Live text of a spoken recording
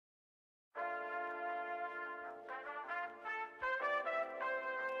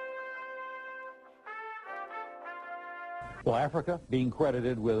Well, Africa being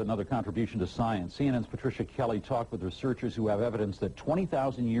credited with another contribution to science. CNN's Patricia Kelly talked with researchers who have evidence that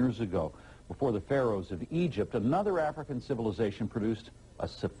 20,000 years ago, before the pharaohs of Egypt, another African civilization produced a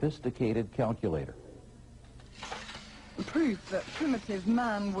sophisticated calculator. Proof that primitive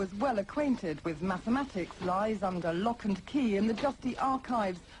man was well acquainted with mathematics lies under lock and key in the dusty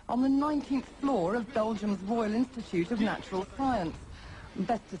archives on the 19th floor of Belgium's Royal Institute of Natural Science.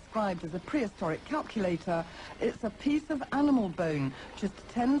 Best described as a prehistoric calculator, it's a piece of animal bone, just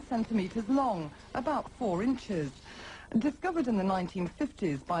 10 centimeters long, about 4 inches. Discovered in the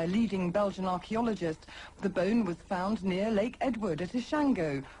 1950s by a leading Belgian archaeologist, the bone was found near Lake Edward at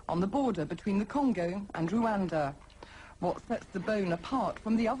Ishango, on the border between the Congo and Rwanda. What sets the bone apart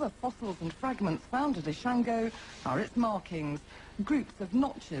from the other fossils and fragments found at Ishango are its markings, groups of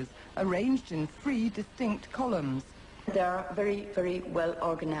notches arranged in 3 distinct columns. They are very, very well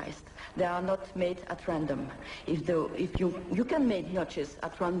organized. They are not made at random. If you can make notches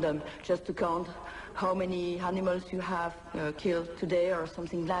at random just to count how many animals you have killed today or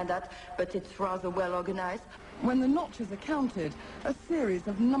something like that, but it's rather well organized. When the notches are counted, a series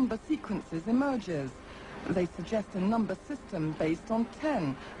of number sequences emerges. They suggest a number system based on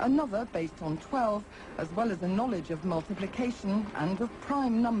 10, another based on 12, as well as a knowledge of multiplication and of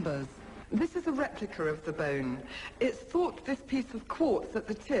prime numbers. This is a replica of the bone. It's thought this piece of quartz at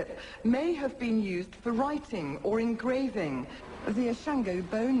the tip may have been used for writing or engraving. The Ishango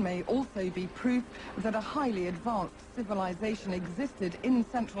bone may also be proof that a highly advanced civilization existed in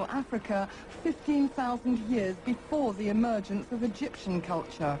Central Africa 15,000 years before the emergence of Egyptian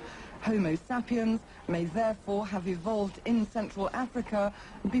culture. Homo sapiens may therefore have evolved in Central Africa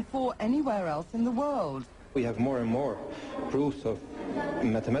before anywhere else in the world. We have more and more proofs of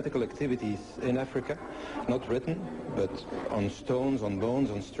mathematical activities in Africa, not written, but on stones, on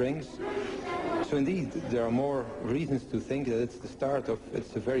bones, on strings. So indeed, there are more reasons to think that it's the start of,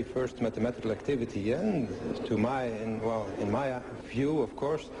 it's the very first mathematical activity. And in my view, of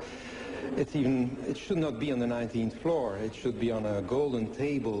course, it should not be on the 19th floor. It should be on a golden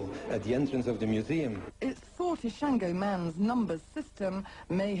table at the entrance of the museum. It's thought Ishango man's numbers system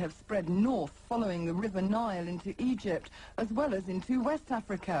may have spread north following the River Nile into Egypt, as well as into West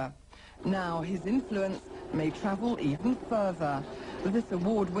Africa. Now his influence may travel even further. This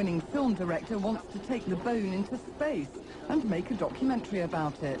award-winning film director wants to take the bone into space and make a documentary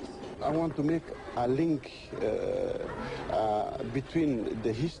about it. I want to make a link between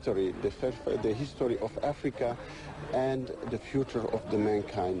the history of Africa and the future of the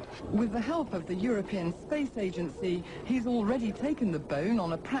mankind. With the help of the European Space Agency, he's already taken the bone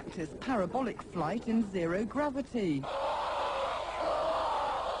on a practice parabolic flight in zero gravity.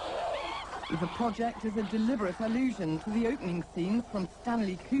 The project is a deliberate allusion to the opening scenes from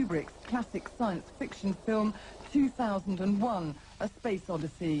Stanley Kubrick's classic science fiction film 2001, A Space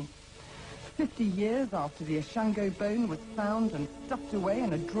Odyssey. 50 years after the Ishango bone was found and stuffed away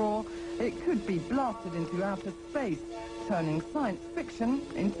in a drawer, it could be blasted into outer space, turning science fiction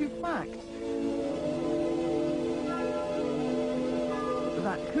into fact.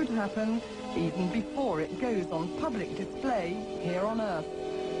 That could happen even before it goes on public display here on Earth.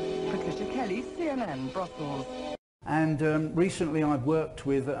 Patricia Kelly, CNN, Brussels. And recently I've worked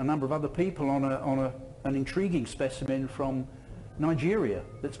with a number of other people on an intriguing specimen from Nigeria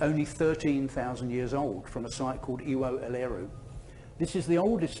that's only 13,000 years old, from a site called Iwo Eleru. This is the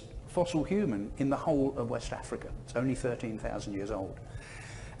oldest fossil human in the whole of West Africa. It's only 13,000 years old.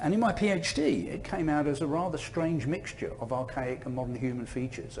 And in my PhD, it came out as a rather strange mixture of archaic and modern human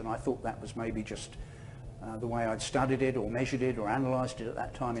features, and I thought that was maybe just the way I'd studied it or measured it or analysed it at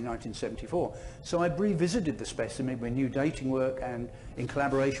that time in 1974. So I revisited the specimen with new dating work and in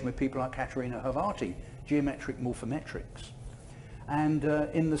collaboration with people like Katerina Hrvati, geometric morphometrics. And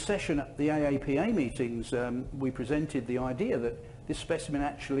in the session at the AAPA meetings, we presented the idea that this specimen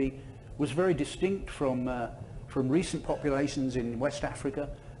actually was very distinct from recent populations in West Africa,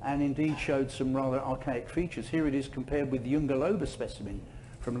 and indeed showed some rather archaic features. Here it is compared with the Ungaloba specimen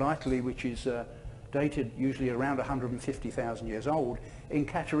from Italy, which is dated usually around 150,000 years old. In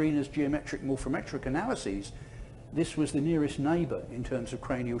Katerina's geometric morphometric analyses, this was the nearest neighbour in terms of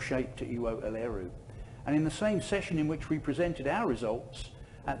cranial shape to Iwo Eleru. And in the same session in which we presented our results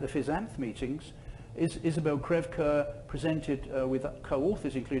at the FISANTH meetings, Isabel Krevker presented with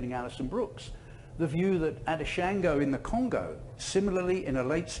co-authors including Alison Brooks, the view that at Ishango in the Congo, similarly in a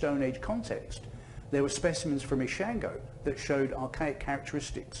late Stone Age context, there were specimens from Ishango that showed archaic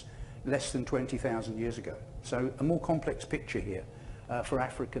characteristics less than 20,000 years ago. So a more complex picture here for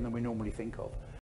Africa than we normally think of.